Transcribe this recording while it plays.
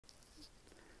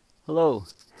Hello,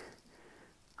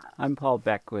 I'm Paul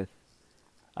Beckwith.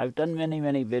 I've done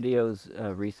many videos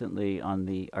recently on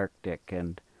the Arctic,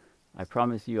 and I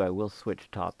promise you I will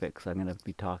switch topics. I'm going to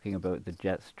be talking about the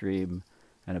jet stream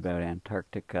and about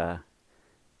Antarctica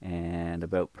and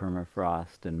about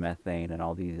permafrost and methane and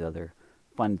all these other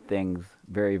fun things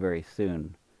very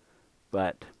soon.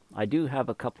 But I do have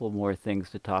a couple more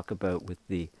things to talk about with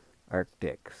the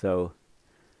Arctic. So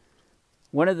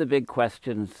one of the big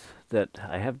questions that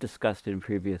I have discussed in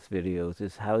previous videos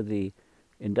is how the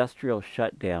industrial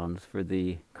shutdowns for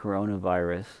the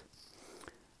coronavirus,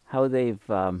 how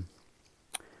they've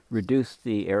reduced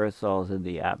the aerosols in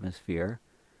the atmosphere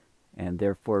and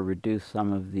therefore reduced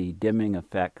some of the dimming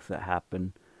effects that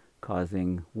happen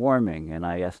causing warming. And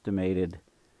I estimated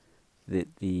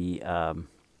that the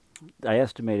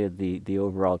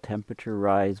overall temperature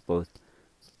rise both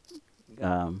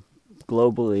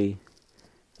globally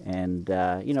and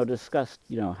discussed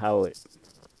how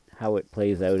it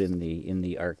plays out in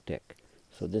the Arctic.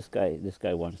 So this guy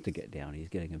wants to get down. He's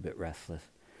getting a bit restless.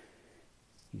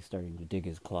 He's starting to dig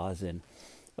his claws in.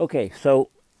 Okay,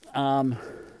 so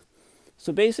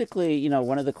basically,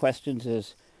 one of the questions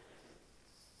is,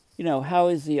 how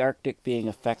is the Arctic being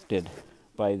affected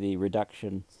by the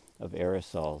reduction of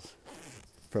aerosols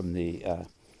from the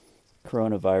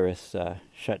coronavirus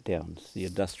shutdowns, the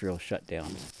industrial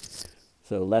shutdowns?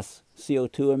 So less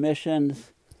CO2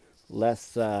 emissions,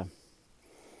 less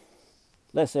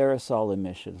aerosol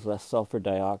emissions, less sulfur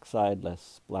dioxide,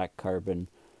 less black carbon,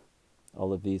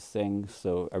 all of these things.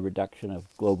 So a reduction of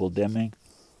global dimming.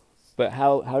 But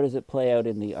how does it play out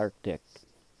in the Arctic?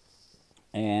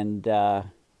 And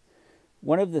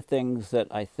one of the things that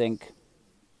I think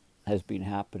has been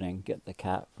happening, get the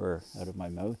cat fur out of my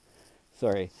mouth.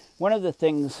 Sorry. One of the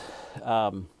things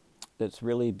that's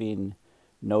really been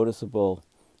noticeable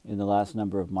in the last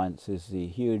number of months is the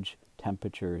huge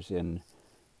temperatures in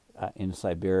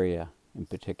Siberia, in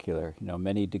particular.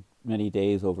 Many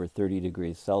days over 30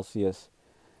 degrees Celsius.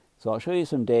 So I'll show you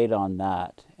some data on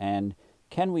that. And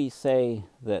can we say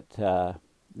that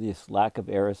this lack of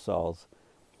aerosols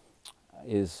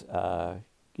is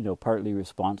partly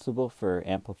responsible for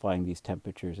amplifying these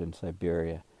temperatures in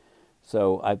Siberia?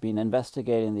 So I've been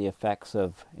investigating the effects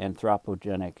of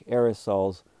anthropogenic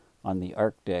aerosols on the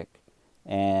Arctic,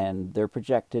 and they're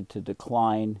projected to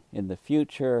decline in the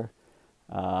future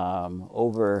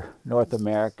over North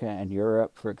America and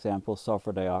Europe. For example,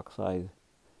 sulfur dioxide,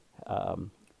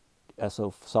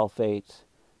 sulfates,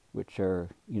 which are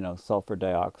sulfur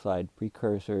dioxide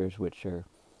precursors, which are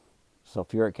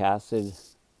sulfuric acid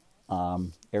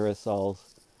aerosols.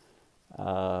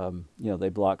 They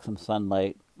block some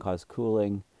sunlight, cause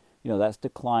cooling. That's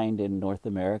declined in North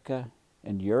America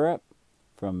and Europe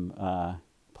from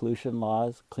pollution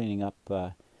laws, cleaning up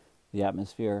the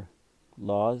atmosphere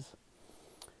laws.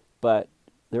 But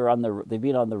they've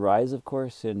been on the rise, of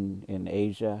course, in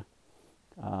Asia,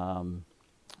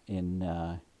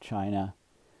 in China,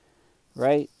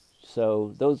 right?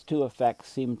 So those two effects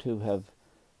seem to have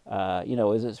as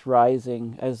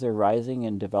they're rising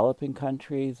in developing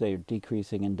countries, they're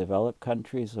decreasing in developed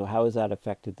countries. So how has that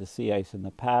affected the sea ice in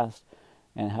the past,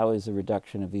 and how has the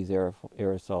reduction of these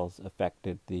aerosols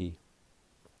affected the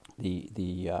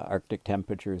Arctic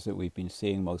temperatures that we've been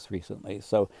seeing most recently?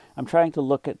 So I'm trying to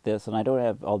look at this, and I don't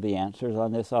have all the answers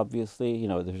on this, obviously.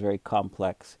 There's very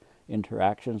complex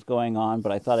interactions going on,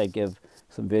 but I thought I'd give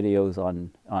some videos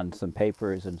on some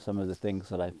papers and some of the things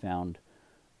that I found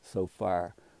so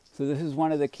far. So this is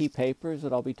one of the key papers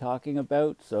that I'll be talking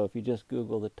about. So if you just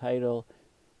Google the title,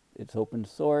 it's open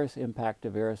source, Impact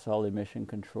of Aerosol Emission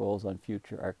Controls on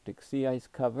Future Arctic Sea Ice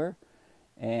Cover.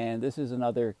 And this is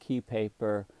another key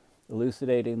paper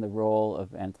elucidating the role of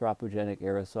anthropogenic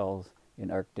aerosols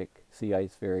in Arctic sea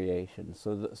ice variation.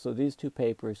 So these two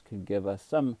papers can give us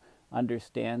some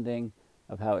understanding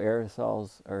of how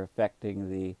aerosols are affecting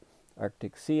the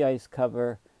Arctic sea ice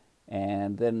cover,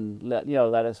 and then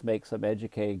let us make some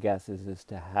educated guesses as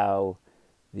to how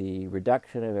the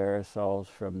reduction of aerosols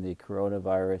from the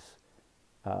coronavirus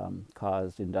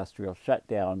caused industrial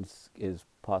shutdowns is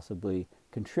possibly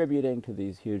contributing to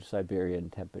these huge Siberian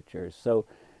temperatures. So,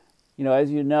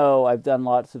 as you know, I've done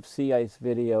lots of sea ice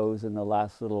videos in the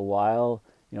last little while,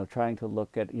 trying to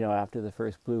look at, after the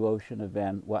first blue ocean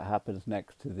event, what happens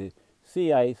next to the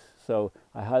sea ice. So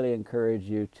I highly encourage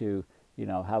you to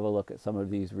have a look at some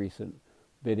of these recent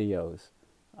videos.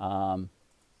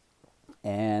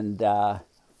 And a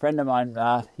friend of mine,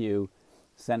 Matthew,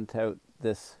 sent out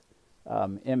this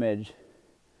image,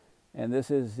 and this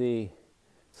is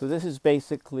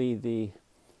basically the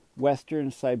Western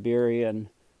Siberian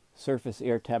surface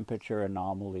air temperature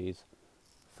anomalies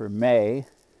for May.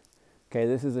 Okay,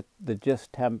 this is the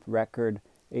GIST temp record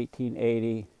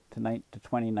 1880 to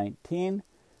 2019. You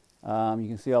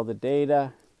can see all the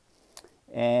data.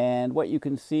 And what you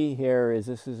can see here is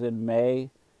this is in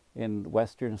May in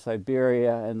Western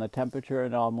Siberia, and the temperature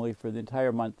anomaly for the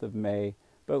entire month of May,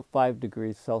 about 5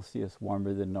 degrees Celsius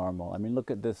warmer than normal. I mean,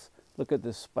 look at this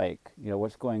spike, you know,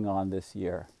 what's going on this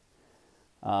year.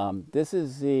 This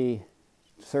is the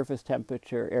surface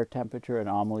temperature, air temperature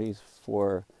anomalies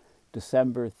for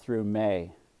December through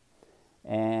May.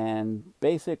 And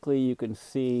basically you can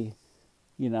see,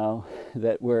 you know,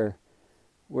 that we're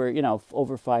you know,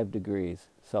 over 5 degrees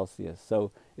Celsius.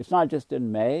 So it's not just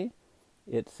in May,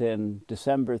 it's in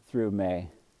December through May.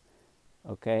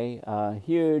 Okay,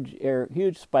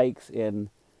 huge spikes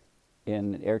in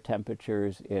air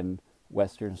temperatures in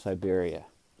Western Siberia.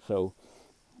 So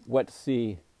what's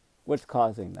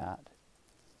causing that?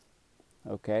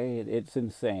 Okay, it's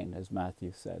insane, as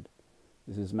Matthew said.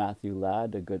 This is Matthew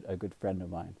Ladd, a good friend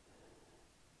of mine.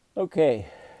 Okay,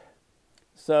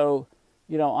 so,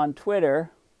 you know, on Twitter,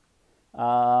 you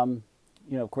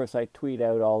know, of course I tweet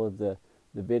out all of the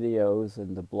videos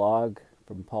and the blog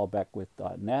from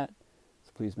paulbeckwith.net.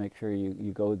 So please make sure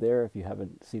you go there if you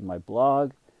haven't seen my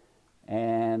blog.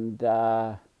 And,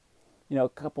 you know, a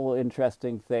couple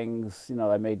interesting things, you know,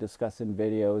 I may discuss in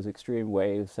videos: extreme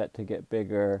waves set to get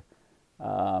bigger.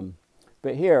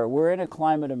 But here, we're in a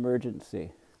climate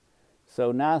emergency.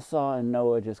 So NASA and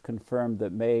NOAA just confirmed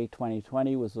that May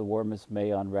 2020 was the warmest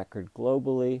May on record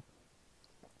globally.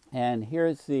 And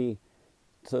here's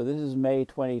so this is May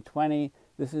 2020.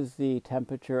 This is the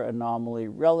temperature anomaly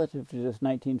relative to just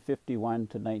 1951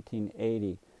 to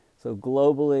 1980. So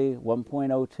globally,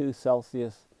 1.02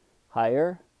 Celsius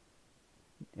higher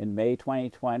in May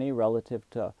 2020 relative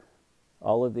to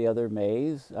all of the other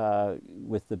Mays,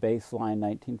 with the baseline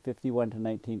 1951 to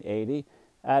 1980,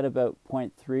 add about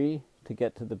 0.3 to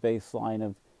get to the baseline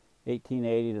of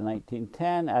 1880 to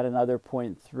 1910, add another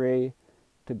 0.3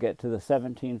 to get to the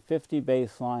 1750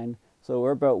 baseline. So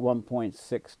we're about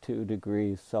 1.62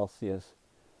 degrees Celsius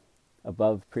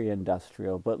above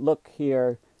pre-industrial. But look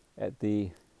here at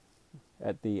the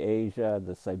Asia,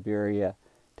 the Siberia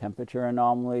temperature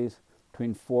anomalies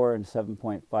between 4 and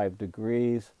 7.5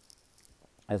 degrees.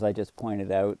 As I just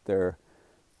pointed out, they're,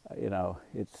 you know,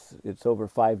 it's over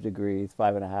 5 degrees,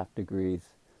 5.5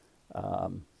 degrees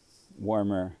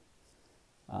warmer.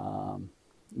 You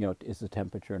know, is the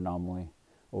temperature anomaly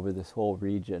over this whole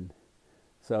region.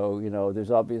 So, you know,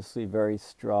 there's obviously very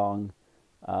strong,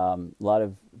 lot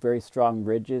of very strong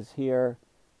ridges here,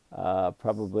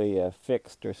 probably a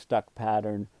fixed or stuck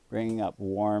pattern bringing up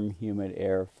warm, humid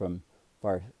air from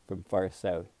far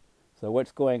south. So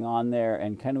what's going on there,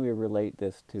 and can we relate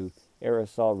this to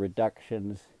aerosol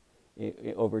reductions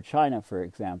over China, for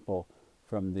example,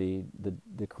 from the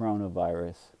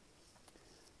coronavirus?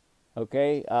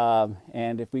 Okay,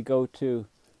 and if we go to,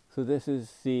 so this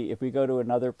is if we go to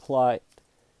another plot,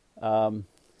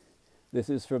 this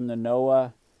is from the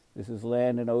NOAA. This is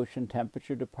land and ocean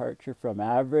temperature departure from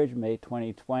average, May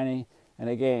 2020. And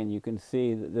again, you can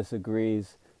see that this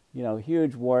agrees, you know,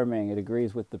 huge warming. It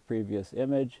agrees with the previous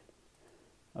image.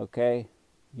 Okay,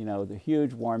 you know, the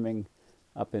huge warming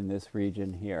up in this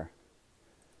region here.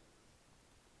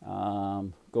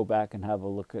 Go back and have a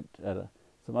look at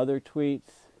some other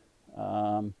tweets.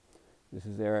 This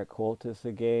is Eric Holtis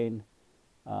again.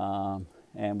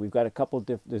 And we've got a couple,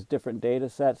 there's different data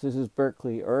sets. This is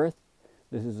Berkeley Earth.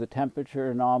 This is the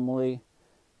temperature anomaly,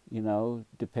 you know,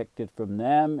 depicted from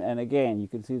them. And again, you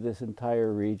can see this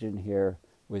entire region here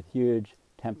with huge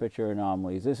temperature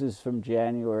anomalies. This is from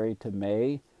January to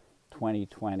May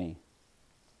 2020.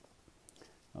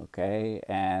 Okay,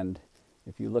 and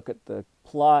if you look at the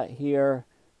plot here,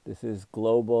 this is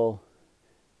global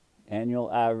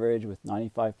annual average with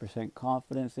 95%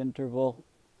 confidence interval.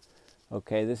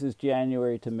 Okay, this is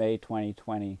January to May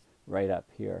 2020 right up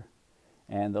here.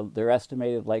 And their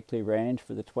estimated likely range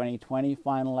for the 2020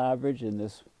 final average in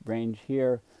this range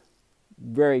here,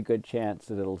 very good chance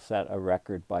that it'll set a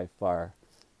record by far,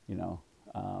 you know.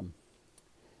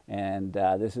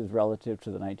 This is relative to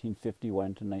the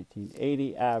 1951 to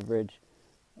 1980 average.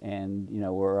 And, you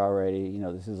know, we're already, you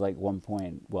know, this is like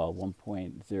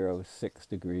 1.06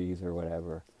 degrees or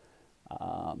whatever.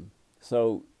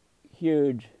 So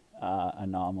huge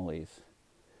anomalies.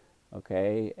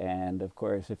 Okay, and of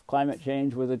course, if climate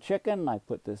change was a chicken, I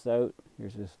put this out.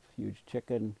 Here's this huge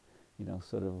chicken, you know,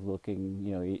 sort of looking,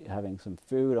 you know, having some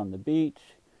food on the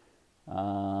beach.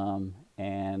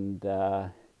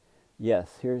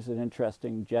 Yes, here's an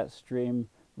interesting jet stream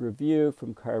review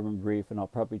from Carbon Brief, and I'll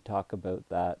probably talk about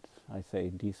that I say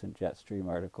decent jet stream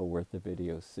article worth a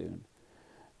video soon.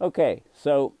 Okay,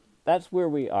 so that's where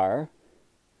we are.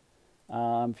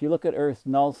 If you look at Earth's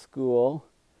null school,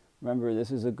 remember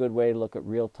this is a good way to look at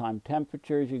real-time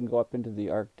temperatures. You can go up into the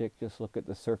Arctic, just look at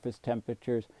the surface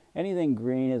temperatures. Anything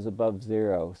green is above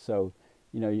 0, so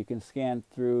you can scan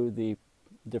through the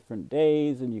different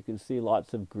days and you can see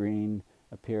lots of green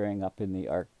appearing up in the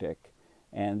Arctic.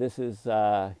 And this is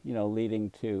leading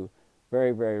to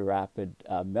very, very rapid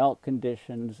melt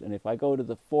conditions. And if I go to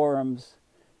the forums,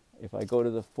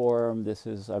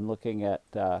 I'm looking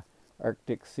at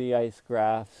Arctic sea ice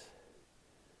graphs,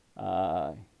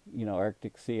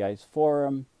 Arctic sea ice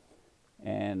forum,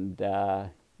 and the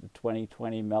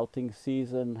 2020 melting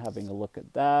season, having a look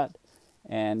at that.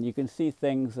 And you can see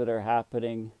things that are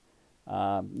happening.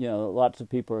 Lots of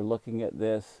people are looking at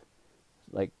this,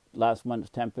 like last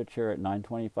month's temperature at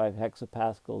 925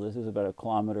 hexapascal. This is about a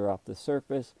kilometer off the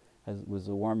surface. Was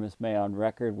the warmest May on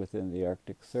record within the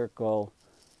Arctic Circle.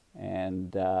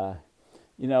 And the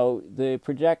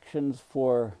projections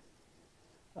for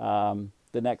the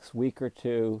next week or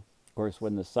two, of course,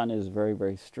 when the sun is very,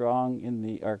 very strong in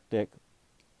the Arctic,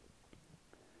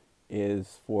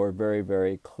 is for very,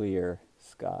 very clear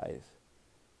skies.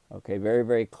 Okay, very,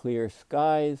 very clear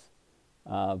skies,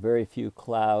 very few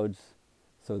clouds.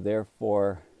 So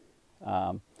therefore,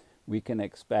 we can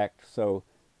expect,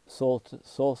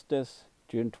 solstice,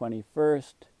 June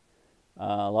 21st,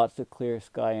 lots of clear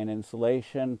sky and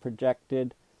insolation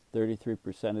projected,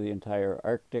 33% of the entire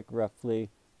Arctic roughly.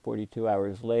 42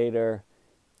 hours later,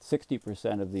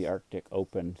 60% of the Arctic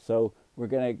open. So we're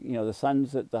going to, the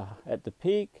sun's at the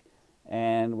peak,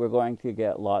 and we're going to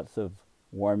get lots of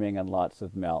warming and lots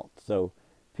of melt. So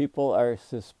people are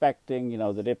suspecting,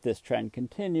 that if this trend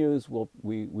continues, we'll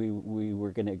give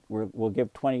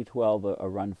 2012 a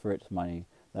run for its money.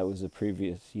 That was the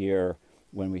previous year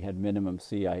when we had minimum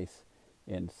sea ice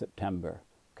in September.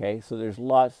 Okay, so there's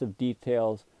lots of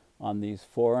details on these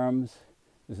forums.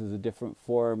 This is a different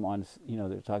forum on,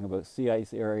 they're talking about sea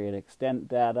ice area and extent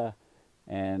data,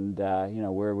 and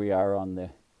where we are on the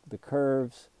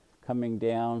curves coming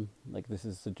down. Like this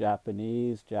is the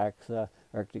Japanese JAXA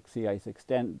Arctic sea ice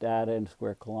extent data in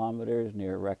square kilometers,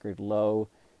 near record low.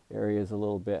 Area is a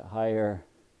little bit higher.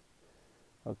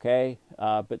 Okay,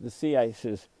 but the sea ice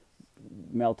is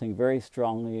melting very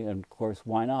strongly, and of course,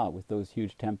 why not with those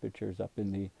huge temperatures up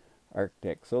in the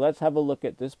Arctic? So let's have a look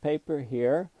at this paper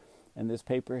here and this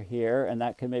paper here, and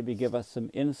that can maybe give us some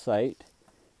insight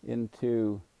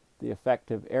into the effect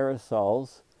of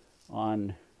aerosols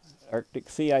on Arctic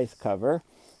sea ice cover,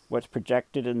 what's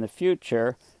projected in the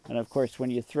future. And of course,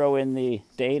 when you throw in the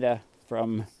data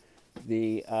from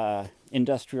the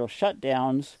industrial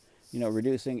shutdowns,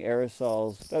 reducing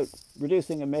aerosols,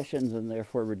 reducing emissions and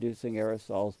therefore reducing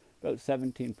aerosols about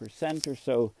 17% or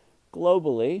so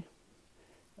globally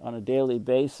on a daily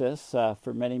basis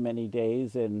for many, many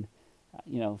days in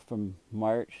from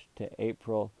March to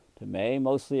April to May.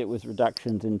 Mostly it was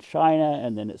reductions in China,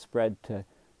 and then it spread to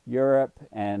Europe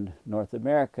and North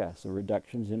America. So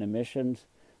reductions in emissions,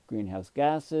 greenhouse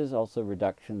gases, also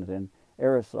reductions in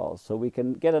aerosols. So we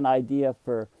can get an idea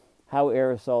for how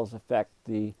aerosols affect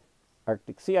the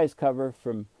Arctic sea ice cover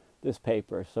from this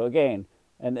paper. So again,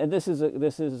 and this is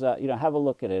have a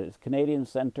look at it. It's Canadian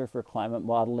Centre for Climate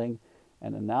Modeling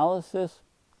and Analysis.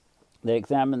 They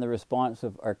examine the response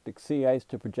of Arctic sea ice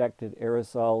to projected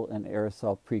aerosol and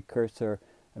aerosol precursor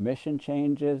emission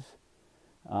changes.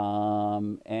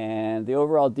 And the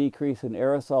overall decrease in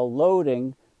aerosol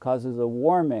loading causes a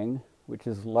warming, which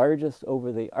is largest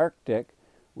over the Arctic,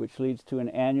 which leads to an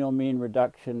annual mean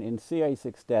reduction in sea ice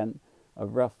extent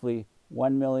of roughly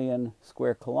 1 million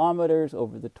square kilometers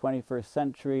over the 21st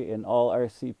century in all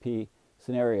RCP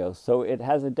scenarios. So it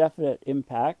has a definite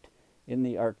impact in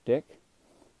the Arctic.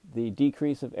 The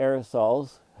decrease of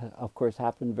aerosols, of course,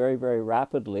 happened very, very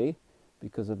rapidly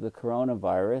because of the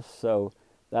coronavirus. So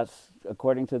that's,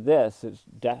 according to this, it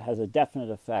has a definite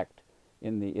effect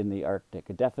in the Arctic,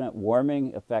 a definite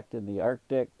warming effect in the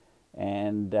Arctic.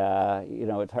 And,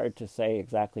 it's hard to say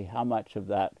exactly how much of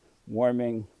that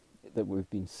warming that we've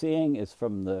been seeing is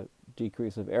from the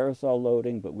decrease of aerosol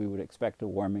loading, but we would expect a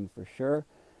warming for sure.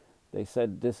 They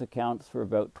said this accounts for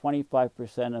about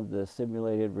 25% of the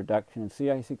simulated reduction in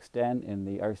sea ice extent in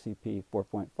the RCP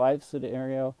 4.5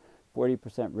 scenario,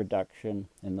 40% reduction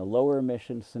in the lower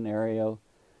emission scenario.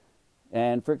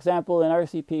 And for example, in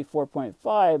RCP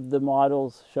 4.5, the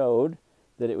models showed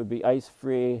that it would be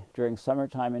ice-free during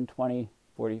summertime in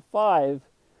 2045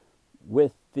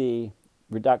 with the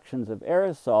reductions of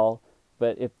aerosol,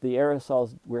 but if the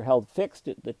aerosols were held fixed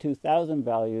at the 2000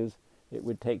 values, it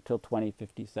would take till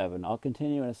 2057. I'll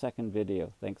continue in a second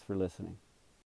video. Thanks for listening.